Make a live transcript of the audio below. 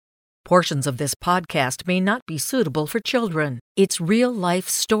Portions of this podcast may not be suitable for children. It's real-life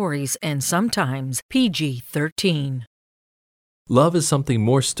stories and sometimes PG-13. Love is something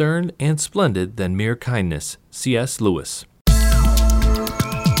more stern and splendid than mere kindness. C.S. Lewis.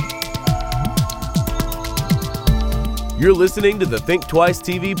 You're listening to the Think Twice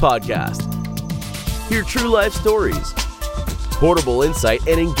TV podcast. Hear true life stories, portable insight,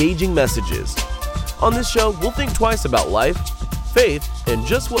 and engaging messages. On this show, we'll think twice about life, faith, and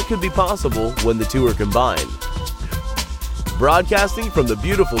just what could be possible when the two are combined. Broadcasting from the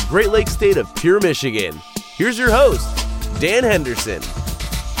beautiful Great Lakes state of Pure, Michigan, here's your host, Dan Henderson.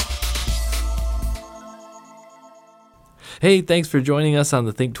 Hey, thanks for joining us on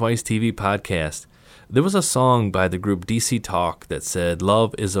the Think Twice TV podcast. There was a song by the group DC Talk that said,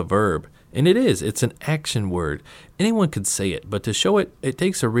 "Love is a verb." And it is. It's an action word. Anyone could say it, but to show it, it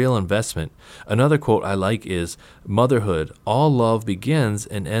takes a real investment. Another quote I like is, "Motherhood, all love begins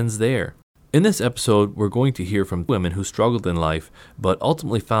and ends there." In this episode, we're going to hear from women who struggled in life, but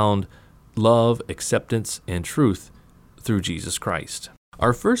ultimately found love, acceptance, and truth through Jesus Christ.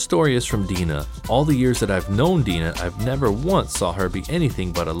 Our first story is from Dina. All the years that I've known Dina, I've never once saw her be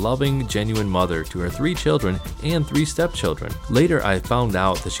anything but a loving, genuine mother to her 3 children and 3 stepchildren. Later, I found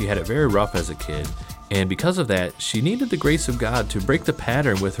out that she had it very rough as a kid, and because of that, she needed the grace of God to break the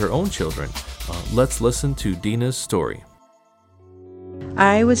pattern with her own children. Let's listen to Dina's story.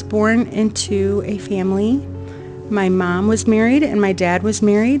 I was born into a family. My mom was married and my dad was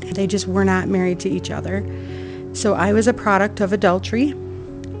married. They just were not married to each other. So I was a product of adultery.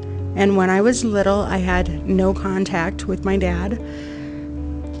 And when I was little, I had no contact with my dad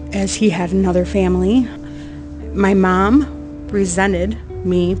as he had another family. My mom resented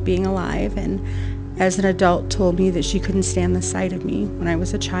me being alive and as an adult told me that she couldn't stand the sight of me when I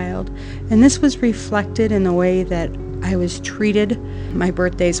was a child. And this was reflected in the way that I was treated. My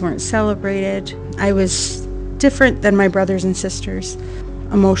birthdays weren't celebrated. I was different than my brothers and sisters,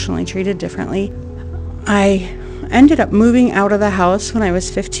 emotionally treated differently. I ended up moving out of the house when I was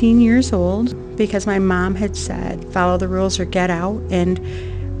 15 years old because my mom had said, follow the rules or get out. And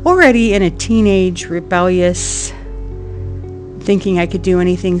already in a teenage, rebellious, thinking I could do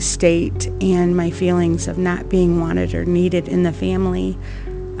anything state and my feelings of not being wanted or needed in the family,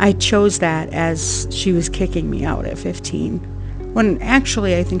 I chose that as she was kicking me out at 15. When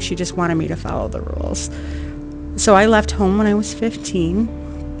actually I think she just wanted me to follow the rules. So I left home when I was 15.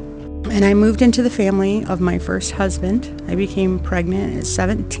 And I moved into the family of my first husband. I became pregnant at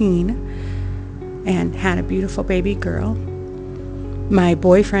 17 and had a beautiful baby girl. My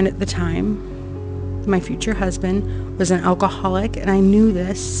boyfriend at the time, my future husband, was an alcoholic, and I knew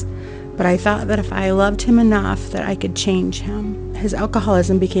this, but I thought that if I loved him enough that I could change him. His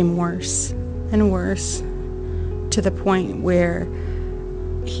alcoholism became worse and worse to the point where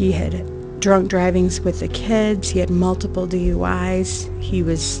he had drunk drivings with the kids. He had multiple DUIs. He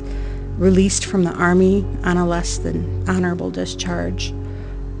was released from the Army on a less than honorable discharge.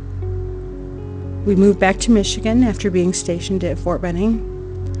 We moved back to Michigan after being stationed at Fort Benning,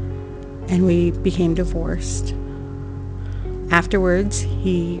 and we became divorced. Afterwards,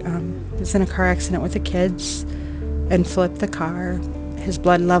 he was in a car accident with the kids and flipped the car. His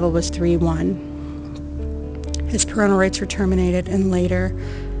blood level was 3:1. His parental rights were terminated, and later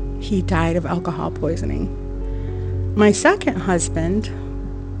he died of alcohol poisoning. My second husband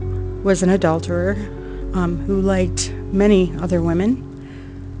was an adulterer who liked many other women.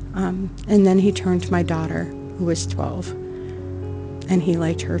 And then he turned to my daughter, who was 12, and he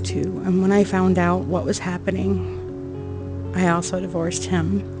liked her too. And when I found out what was happening, I also divorced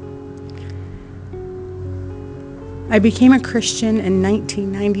him. I became a Christian in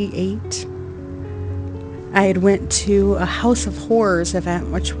 1998. I had went to a House of Horrors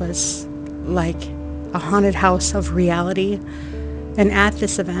event, which was like a haunted house of reality. And at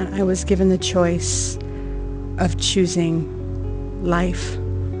this event, I was given the choice of choosing life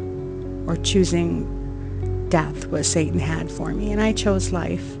or choosing death, what Satan had for me. And I chose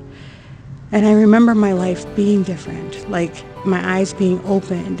life. And I remember my life being different, like my eyes being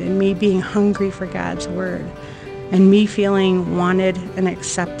opened and me being hungry for God's word and me feeling wanted and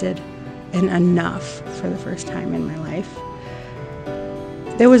accepted and enough for the first time in my life.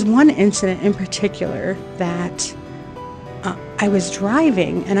 There was one incident in particular that I was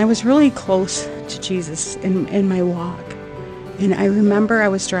driving and I was really close to Jesus in my walk. And I remember I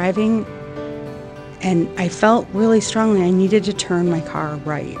was driving and I felt really strongly I needed to turn my car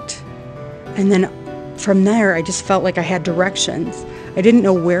right. And then from there, I just felt like I had directions. I didn't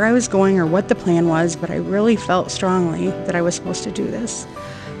know where I was going or what the plan was, but I really felt strongly that I was supposed to do this.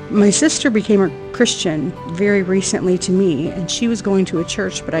 My sister became a Christian very recently to me, and she was going to a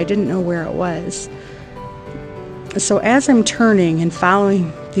church, but I didn't know where it was. So as I'm turning and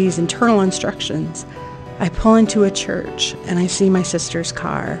following these internal instructions, I pull into a church and I see my sister's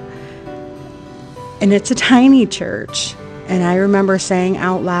car. And it's a tiny church. And I remember saying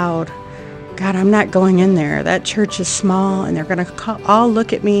out loud, God, I'm not going in there. That church is small and they're going to all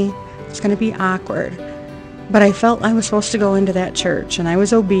look at me. It's going to be awkward. But I felt I was supposed to go into that church, and I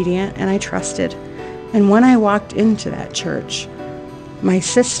was obedient and I trusted. And when I walked into that church, my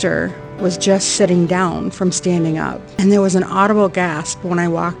sister was just sitting down from standing up. And there was an audible gasp when I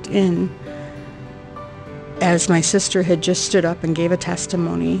walked in, as my sister had just stood up and gave a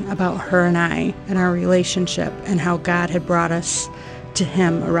testimony about her and I and our relationship and how God had brought us to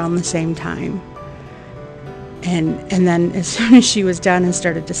Him around the same time. And then as soon as she was done and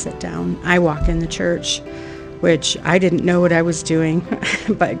started to sit down, I walked in the church, which I didn't know what I was doing,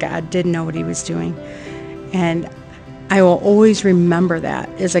 but God did know what He was doing. And I will always remember that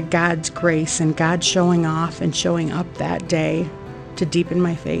as a God's grace and God showing off and showing up that day to deepen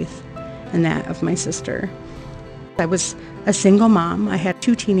my faith and that of my sister. I was a single mom. I had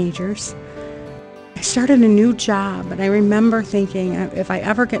 2 teenagers. I started a new job, and I remember thinking, if I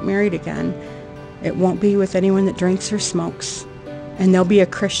ever get married again, it won't be with anyone that drinks or smokes, and they'll be a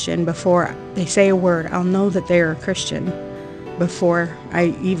Christian before they say a word. I'll know that they're a Christian before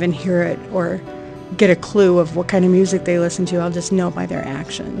I even hear it or get a clue of what kind of music they listen to. I'll just know by their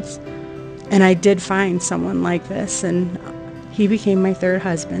actions. And I did find someone like this, and he became my 3rd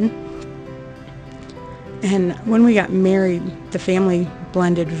husband. And when we got married, the family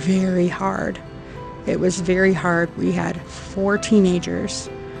blended very hard. It was very hard. We had 4 teenagers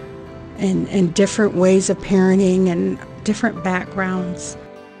and different ways of parenting and different backgrounds.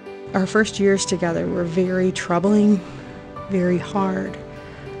 Our first years together were very troubling, very hard.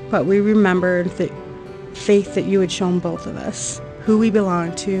 But we remembered the faith that you had shown both of us, who we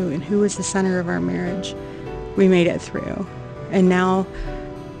belonged to and who was the center of our marriage. We made it through. And now,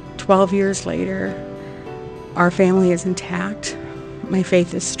 12 years later, our family is intact. My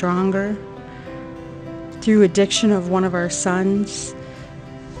faith is stronger. Through addiction of one of our sons,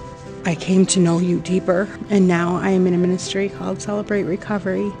 I came to know you deeper, and now I am in a ministry called Celebrate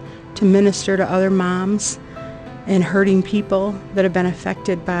Recovery to minister to other moms and hurting people that have been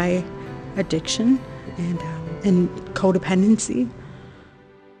affected by addiction and codependency.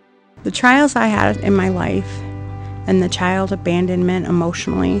 The trials I had in my life and the child abandonment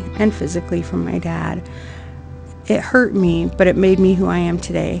emotionally and physically from my dad, it hurt me, but it made me who I am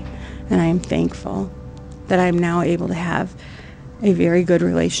today, and I am thankful that I'm now able to have a very good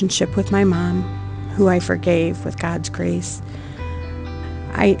relationship with my mom, who I forgave with God's grace.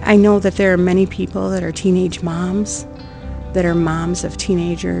 I know that there are many people that are teenage moms, that are moms of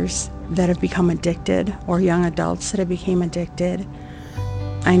teenagers that have become addicted, or young adults that have become addicted.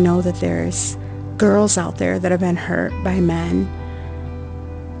 I know that there's girls out there that have been hurt by men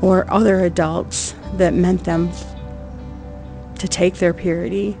or other adults that meant them to take their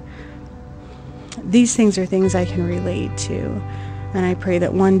purity. These things are things I can relate to, and I pray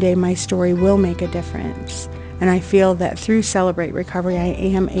that one day my story will make a difference. And I feel that through Celebrate Recovery, I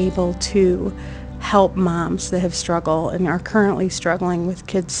am able to help moms that have struggled and are currently struggling with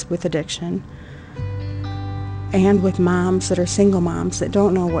kids with addiction, and with moms that are single moms that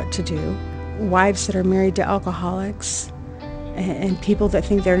don't know what to do, wives that are married to alcoholics, and people that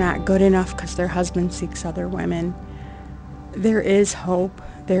think they're not good enough because their husband seeks other women. There is hope.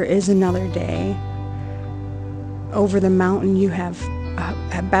 There is another day. Over the mountain you have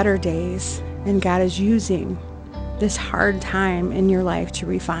better days, and God is using this hard time in your life to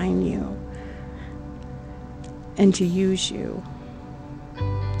refine you and to use you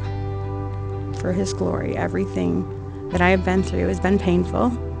for His glory. Everything that I have been through has been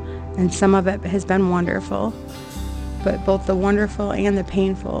painful, and some of it has been wonderful, but both the wonderful and the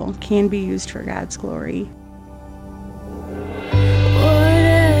painful can be used for God's glory.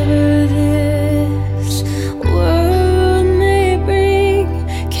 Whatever this world may bring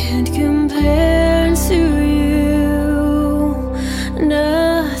can't compare to you.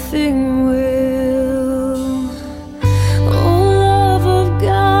 Nothing will. Oh, love of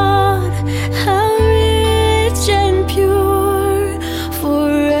God, how rich and pure,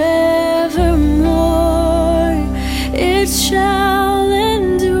 forevermore it shall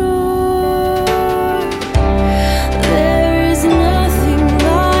endure.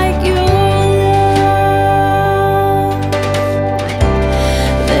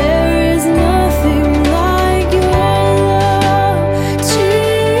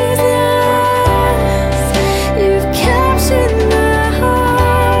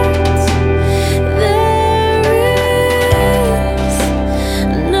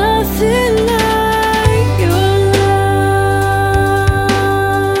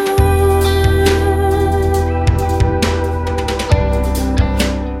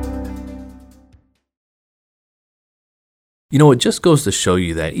 You know, it just goes to show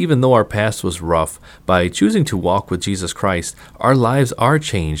you that even though our past was rough, by choosing to walk with Jesus Christ, our lives are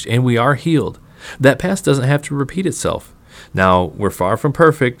changed and we are healed. That past doesn't have to repeat itself. Now, we're far from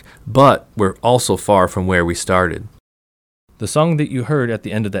perfect, but we're also far from where we started. The song that you heard at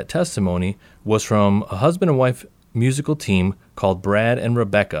the end of that testimony was from a husband and wife musical team called Brad and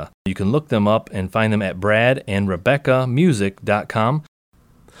Rebecca. You can look them up and find them at bradandrebeccamusic.com.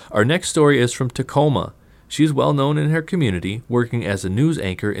 Our next story is from Tacoma. She's well known in her community, working as a news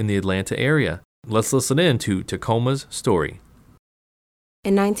anchor in the Atlanta area. Let's listen in to Tacoma's story.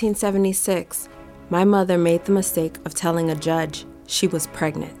 In 1976, my mother made the mistake of telling a judge she was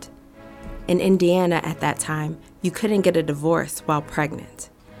pregnant. In Indiana at that time, you couldn't get a divorce while pregnant.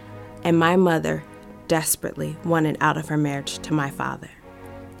 And my mother desperately wanted out of her marriage to my father.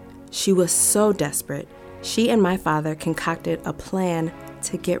 She was so desperate, she and my father concocted a plan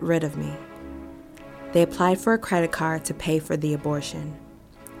to get rid of me. They applied for a credit card to pay for the abortion.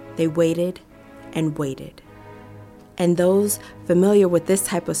 They waited and waited. And those familiar with this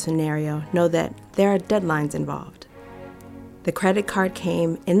type of scenario know that there are deadlines involved. The credit card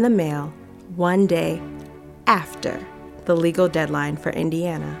came in the mail one day after the legal deadline for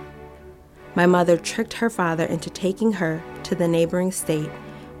Indiana. My mother tricked her father into taking her to the neighboring state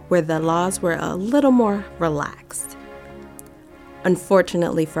where the laws were a little more relaxed.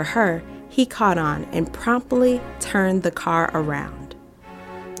 Unfortunately for her, he caught on and promptly turned the car around.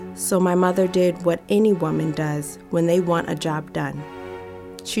 So my mother did what any woman does when they want a job done.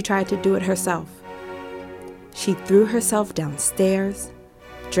 She tried to do it herself. She threw herself downstairs,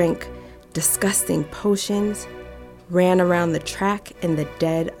 drank disgusting potions, ran around the track in the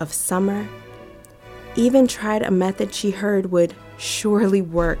dead of summer, even tried a method she heard would surely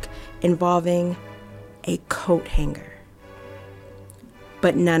work involving a coat hanger.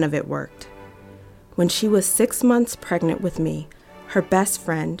 But none of it worked. When she was 6 months pregnant with me, her best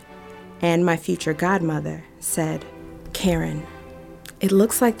friend and my future godmother said, "Karen, it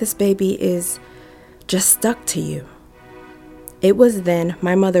looks like this baby is just stuck to you." It was then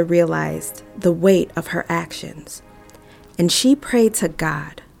my mother realized the weight of her actions, and she prayed to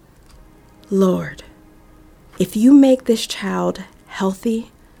God, "Lord, if you make this child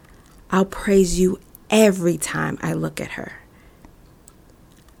healthy, I'll praise you every time I look at her."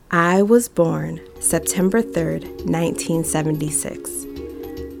 I was born September 3rd, 1976,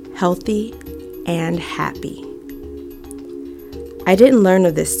 healthy and happy. I didn't learn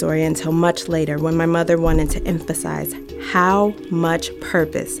of this story until much later when my mother wanted to emphasize how much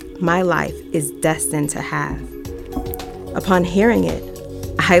purpose my life is destined to have. Upon hearing it,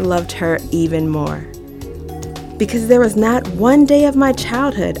 I loved her even more. Because there was not one day of my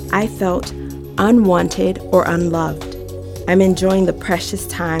childhood I felt unwanted or unloved. I'm enjoying the precious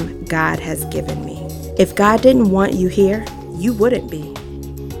time God has given me. If God didn't want you here, you wouldn't be.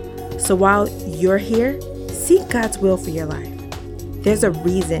 So while you're here, seek God's will for your life. There's a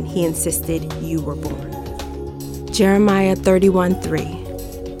reason He insisted you were born. Jeremiah 31:3.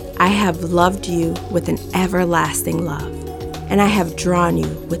 I have loved you with an everlasting love, and I have drawn you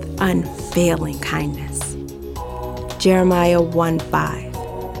with unfailing kindness. Jeremiah 1:5.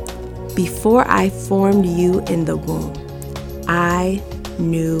 Before I formed you in the womb, I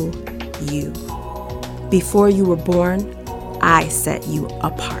knew you. Before you were born, I set you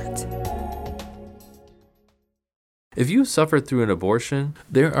apart. If you suffered through an abortion,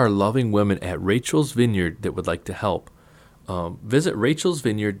 there are loving women at Rachel's Vineyard that would like to help. Visit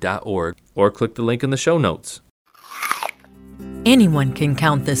rachelsvineyard.org or click the link in the show notes. Anyone can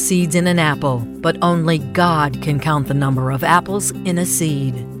count the seeds in an apple, but only God can count the number of apples in a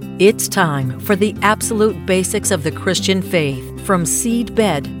seed. It's time for the absolute basics of the Christian faith from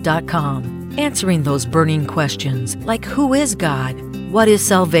seedbed.com. Answering those burning questions like who is God, what is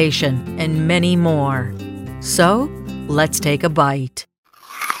salvation, and many more. So, let's take a bite.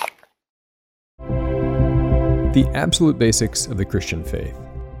 The absolute basics of the Christian faith.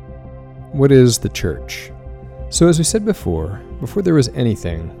 What is the church? So as we said before there was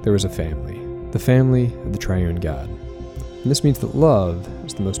anything, there was a family. The family of the triune God. And this means that love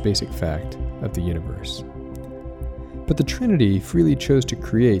is the most basic fact of the universe. But the Trinity freely chose to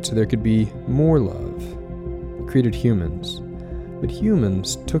create so there could be more love. It created humans. But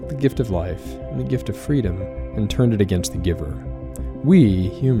humans took the gift of life and the gift of freedom and turned it against the giver. We,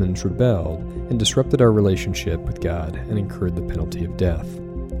 humans, rebelled and disrupted our relationship with God and incurred the penalty of death.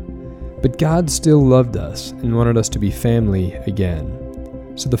 But God still loved us and wanted us to be family again.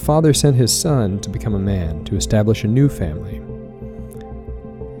 So the Father sent His Son to become a man, to establish a new family.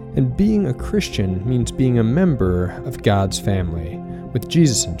 And being a Christian means being a member of God's family, with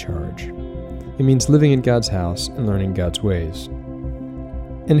Jesus in charge. It means living in God's house and learning God's ways.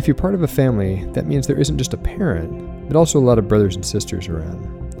 And if you're part of a family, that means there isn't just a parent, but also a lot of brothers and sisters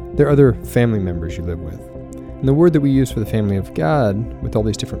around. There are other family members you live with. And the word that we use for the family of God, with all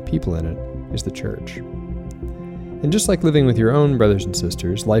these different people in it, is the church. And just like living with your own brothers and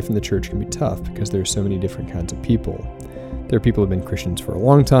sisters, life in the church can be tough because there are so many different kinds of people. There are people who have been Christians for a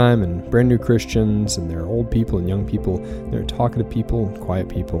long time and brand new Christians, and there are old people and young people, and there are talkative people, quiet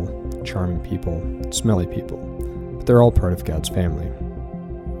people, charming people, smelly people. But they're all part of God's family.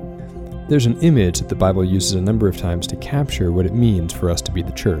 There's an image that the Bible uses a number of times to capture what it means for us to be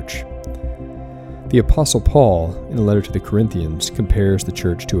the church. The Apostle Paul, in a letter to the Corinthians, compares the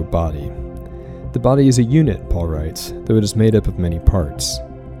church to a body. The body is a unit, Paul writes, though it is made up of many parts.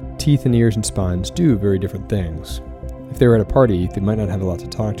 Teeth and ears and spines do very different things. If they were at a party, they might not have a lot to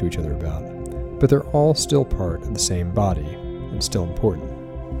talk to each other about, but they're all still part of the same body and still important.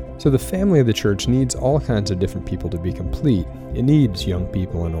 So the family of the church needs all kinds of different people to be complete. It needs young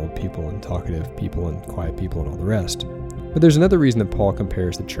people and old people and talkative people and quiet people and all the rest. But there's another reason that Paul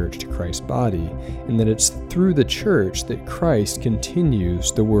compares the church to Christ's body, in that it's through the church that Christ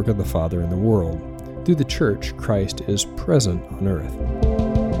continues the work of the Father in the world. Through the church, Christ is present on earth.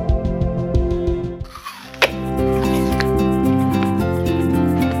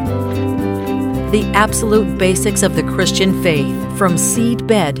 The absolute basics of the Christian faith from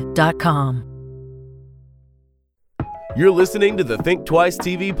seedbed.com. You're listening to the Think Twice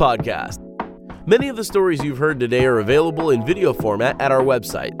TV podcast. Many of the stories you've heard today are available in video format at our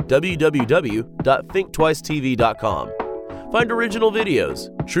website, www.thinktwicetv.com. Find original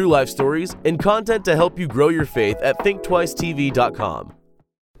videos, true life stories, and content to help you grow your faith at thinktwicetv.com.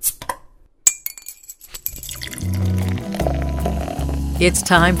 It's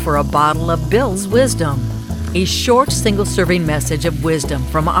time for a bottle of Bill's Wisdom, a short single-serving message of wisdom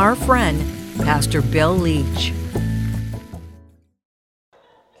from our friend, Pastor Bill Leach.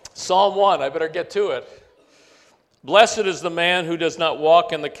 Psalm 1, I better get to it. Blessed is the man who does not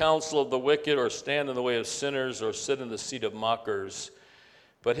walk in the counsel of the wicked, or stand in the way of sinners, or sit in the seat of mockers.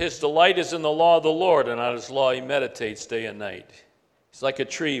 But his delight is in the law of the Lord, and on his law he meditates day and night. He's like a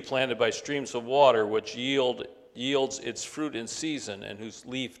tree planted by streams of water, which yields its fruit in season, and whose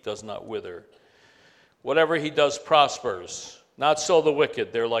leaf does not wither. Whatever he does prospers. Not so the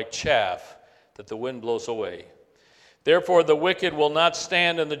wicked, they're like chaff that the wind blows away. Therefore the wicked will not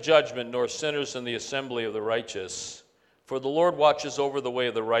stand in the judgment, nor sinners in the assembly of the righteous. For the Lord watches over the way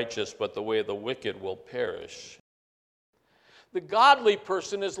of the righteous, but the way of the wicked will perish. The godly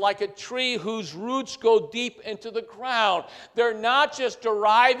person is like a tree whose roots go deep into the ground. They're not just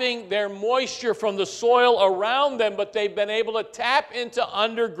deriving their moisture from the soil around them, but they've been able to tap into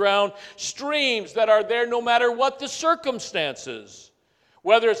underground streams that are there no matter what the circumstances.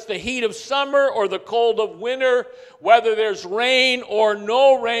 Whether it's the heat of summer or the cold of winter, whether there's rain or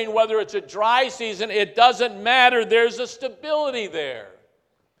no rain, whether it's a dry season, it doesn't matter. There's a stability there.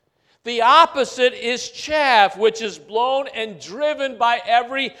 The opposite is chaff, which is blown and driven by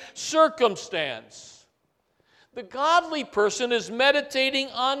every circumstance. The godly person is meditating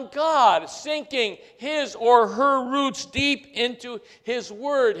on God, sinking his or her roots deep into His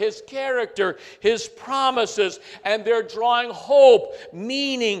Word, His character, His promises, and they're drawing hope,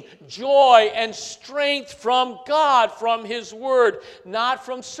 meaning, joy, and strength from God, from His Word, not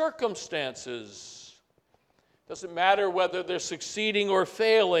from circumstances. Doesn't matter whether they're succeeding or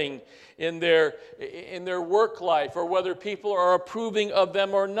failing in their work life, or whether people are approving of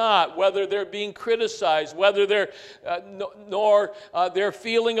them or not, whether they're being criticized, whether they're their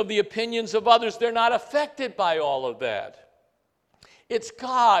feeling of the opinions of others. They're not affected by all of that. It's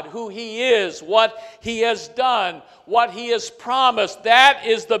God, who He is, what He has done, what He has promised. That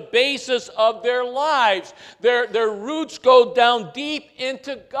is the basis of their lives. Their roots go down deep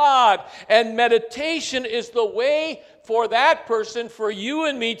into God, and meditation is the way for that person, for you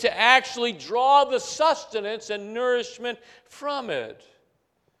and me, to actually draw the sustenance and nourishment from it.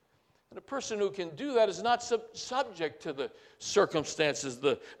 And a person who can do that is not subject to the circumstances,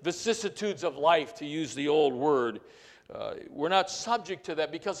 the vicissitudes of life, to use the old word. We're not subject to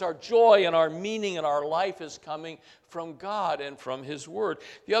that because our joy and our meaning in our life is coming from God and from His Word.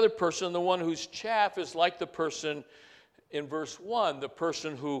 The other person, the one whose chaff, is like the person in verse 1, the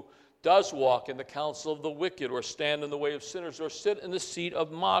person who does walk in the counsel of the wicked, or stand in the way of sinners, or sit in the seat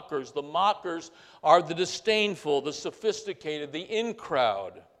of mockers. The mockers are the disdainful, the sophisticated, the in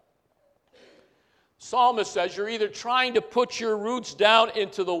crowd. Psalmist says you're either trying to put your roots down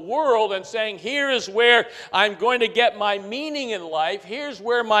into the world and saying, here is where I'm going to get my meaning in life. Here's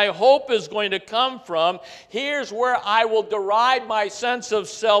where my hope is going to come from. Here's where I will derive my sense of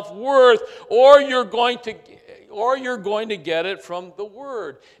self-worth, or you're going to get it from the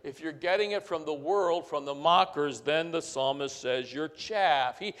Word. If you're getting it from the world, from the mockers, then the psalmist says you're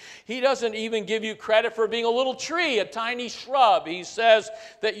chaff. He doesn't even give you credit for being a little tree, a tiny shrub. He says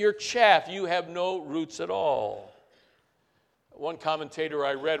that you're chaff. You have no roots at all. One commentator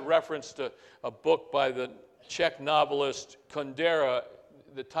I read referenced a book by the Czech novelist Kundera.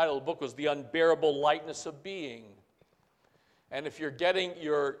 The title of the book was The Unbearable Lightness of Being. And if you're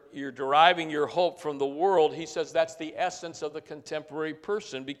deriving your hope from the world, he says that's the essence of the contemporary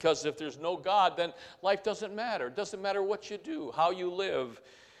person, because if there's no God, then life doesn't matter. It doesn't matter what you do, how you live.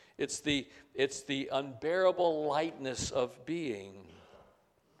 It's the unbearable lightness of being.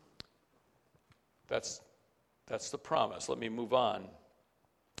 That's the promise. Let me move on.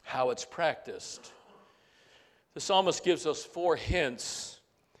 How it's practiced. The psalmist gives us 4 hints.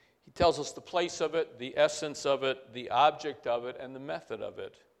 He tells us the place of it, the essence of it, the object of it, and the method of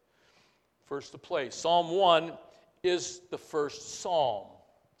it. First, the place. Psalm 1 is the first psalm.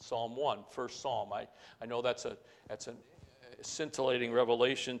 Psalm 1, first psalm. I know that's a scintillating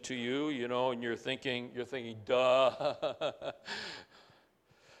revelation to you, and you're thinking, duh.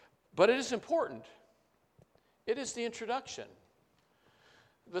 But it is important. It is the introduction.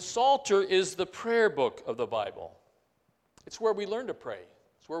 The Psalter is the prayer book of the Bible. It's where we learn to pray.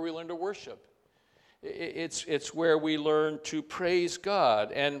 It's where we learn to worship. It's where we learn to praise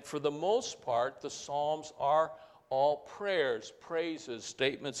God. And for the most part, the Psalms are all prayers, praises,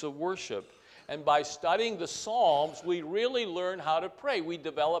 statements of worship. And by studying the Psalms, we really learn how to pray. We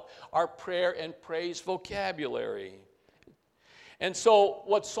develop our prayer and praise vocabulary. And so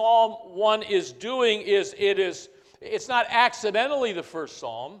what Psalm 1 is doing is it's not accidentally the first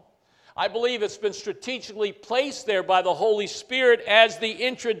psalm. I believe it's been strategically placed there by the Holy Spirit as the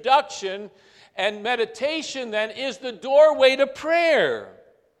introduction, and meditation then is the doorway to prayer.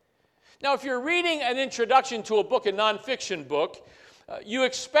 Now, if you're reading an introduction to a book, a nonfiction book, you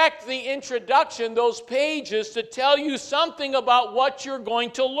expect the introduction, those pages, to tell you something about what you're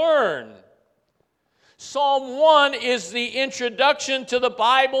going to learn. Psalm 1 is the introduction to the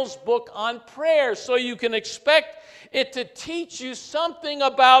Bible's book on prayer, so you can expect it to teach you something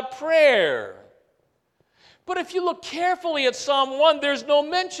about prayer. But if you look carefully at Psalm 1, there's no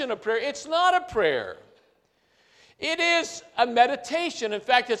mention of prayer. It's not a prayer. It is a meditation. In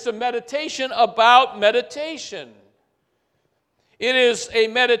fact, it's a meditation about meditation. It is a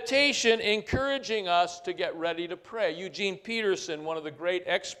meditation encouraging us to get ready to pray. Eugene Peterson, one of the great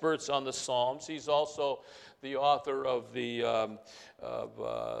experts on the Psalms, he's also the author of the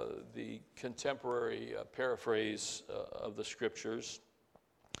contemporary paraphrase of the Scriptures.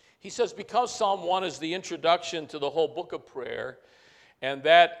 He says, because Psalm 1 is the introduction to the whole book of prayer, and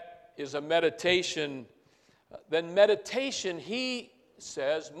that is a meditation, then meditation, he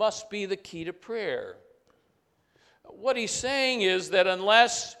says, must be the key to prayer. What he's saying is that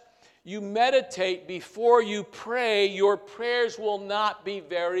unless you meditate before you pray, your prayers will not be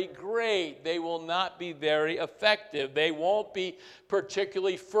very great. They will not be very effective. They won't be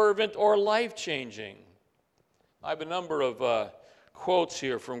particularly fervent or life-changing. I have a number of quotes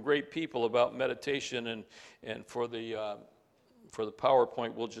here from great people about meditation, and for the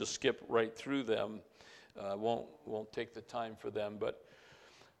PowerPoint, we'll just skip right through them. Won't take the time for them, but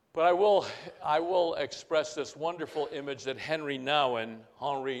I will express this wonderful image that Henry Nouwen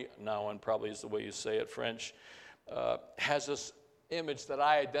probably is the way you say it, French, has this image that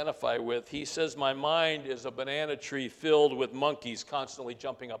I identify with. He says, my mind is a banana tree filled with monkeys constantly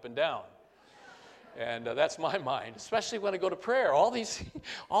jumping up and down. And that's my mind, especially when I go to prayer. All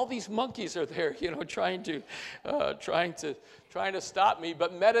these monkeys are there, trying to stop me.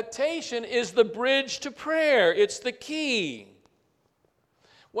 But meditation is the bridge to prayer. It's the key.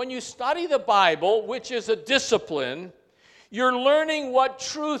 When you study the Bible, which is a discipline, you're learning what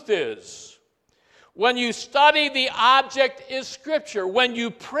truth is. When you study, the object is Scripture. When you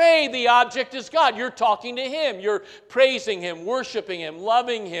pray, the object is God. You're talking to Him. You're praising Him, worshiping Him,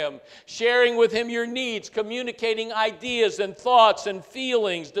 loving Him, sharing with Him your needs, communicating ideas and thoughts and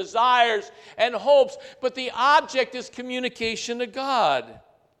feelings, desires and hopes. But the object is communication to God.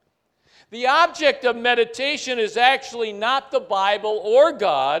 The object of meditation is actually not the Bible or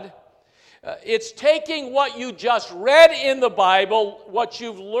God. It's taking what you just read in the Bible, what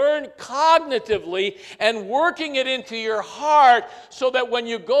you've learned cognitively, and working it into your heart so that when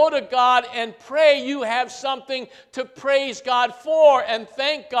you go to God and pray, you have something to praise God for and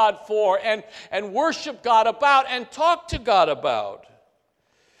thank God for and worship God about and talk to God about.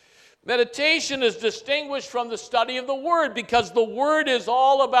 Meditation is distinguished from the study of the Word because the Word is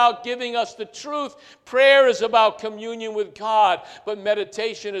all about giving us the truth. Prayer is about communion with God, but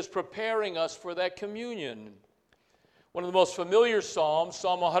meditation is preparing us for that communion. One of the most familiar Psalms,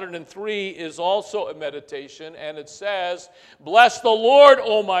 Psalm 103, is also a meditation, and it says, "Bless the Lord,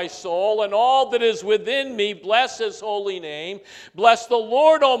 O my soul, and all that is within me, bless His holy name. Bless the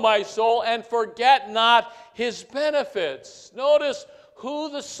Lord, O my soul, and forget not His benefits." Notice who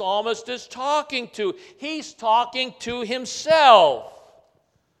the psalmist is talking to. He's talking to himself.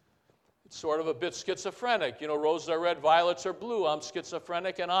 It's sort of a bit schizophrenic. You know, roses are red, violets are blue. I'm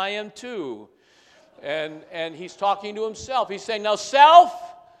schizophrenic and I am too. And he's talking to himself. He's saying, now self,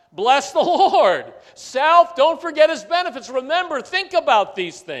 bless the Lord. Self, don't forget His benefits. Remember, think about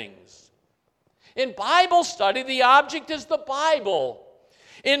these things. In Bible study, the object is the Bible.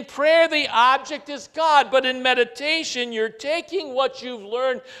 In prayer, the object is God, but in meditation, you're taking what you've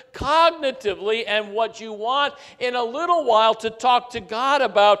learned cognitively and what you want in a little while to talk to God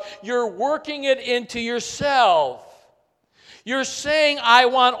about. You're working it into yourself. You're saying, I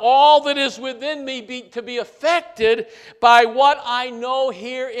want all that is within me to be affected by what I know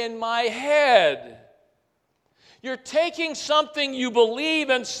here in my head. You're taking something you believe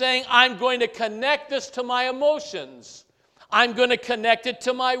and saying, I'm going to connect this to my emotions. I'm going to connect it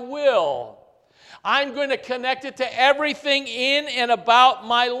to my will. I'm going to connect it to everything in and about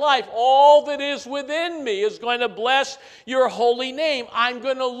my life. All that is within me is going to bless your holy name. I'm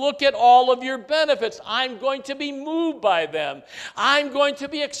going to look at all of your benefits. I'm going to be moved by them. I'm going to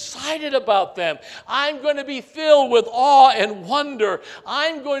be excited about them. I'm going to be filled with awe and wonder.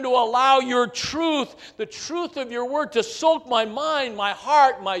 I'm going to allow your truth, the truth of your word, to soak my mind, my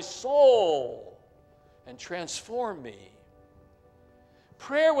heart, my soul, and transform me.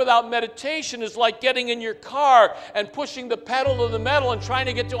 Prayer without meditation is like getting in your car and pushing the pedal to the metal and trying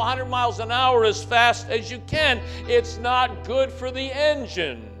to get to 100 miles an hour as fast as you can. It's not good for the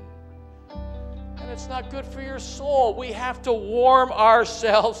engine. And it's not good for your soul. We have to warm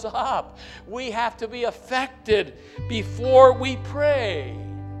ourselves up. We have to be affected before we pray.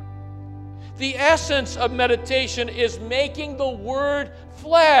 The essence of meditation is making the Word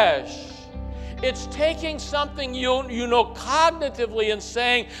flesh. It's taking something you know cognitively and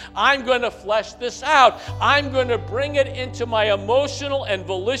saying, I'm going to flesh this out. I'm going to bring it into my emotional and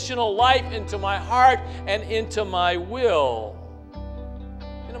volitional life, into my heart, and into my will.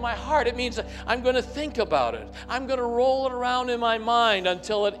 Into my heart, it means I'm going to think about it. I'm going to roll it around in my mind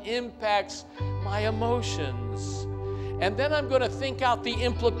until it impacts my emotions. And then I'm going to think out the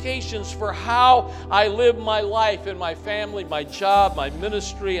implications for how I live my life and my family, my job, my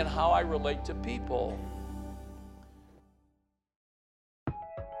ministry, and how I relate to people.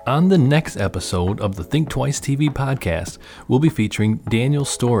 On the next episode of the Think Twice TV podcast, we'll be featuring Daniel's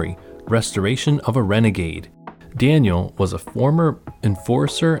story, Restoration of a Renegade. Daniel was a former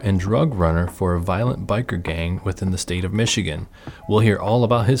enforcer and drug runner for a violent biker gang within the state of Michigan. We'll hear all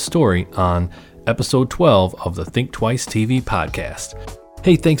about his story on Episode 12 of the Think Twice TV podcast.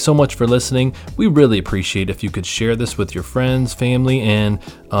 Hey, thanks so much for listening. We really appreciate if you could share this with your friends, family, and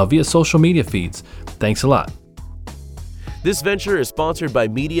via social media feeds. Thanks a lot. This venture is sponsored by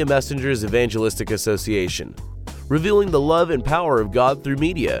Media Messengers Evangelistic Association, revealing the love and power of God through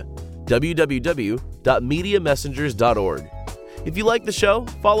media. www.mediamessengers.org. If you like the show,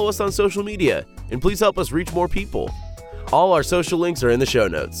 follow us on social media, and please help us reach more people. All our social links are in the show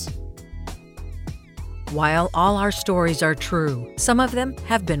notes. While all our stories are true, some of them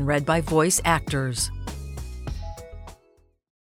have been read by voice actors.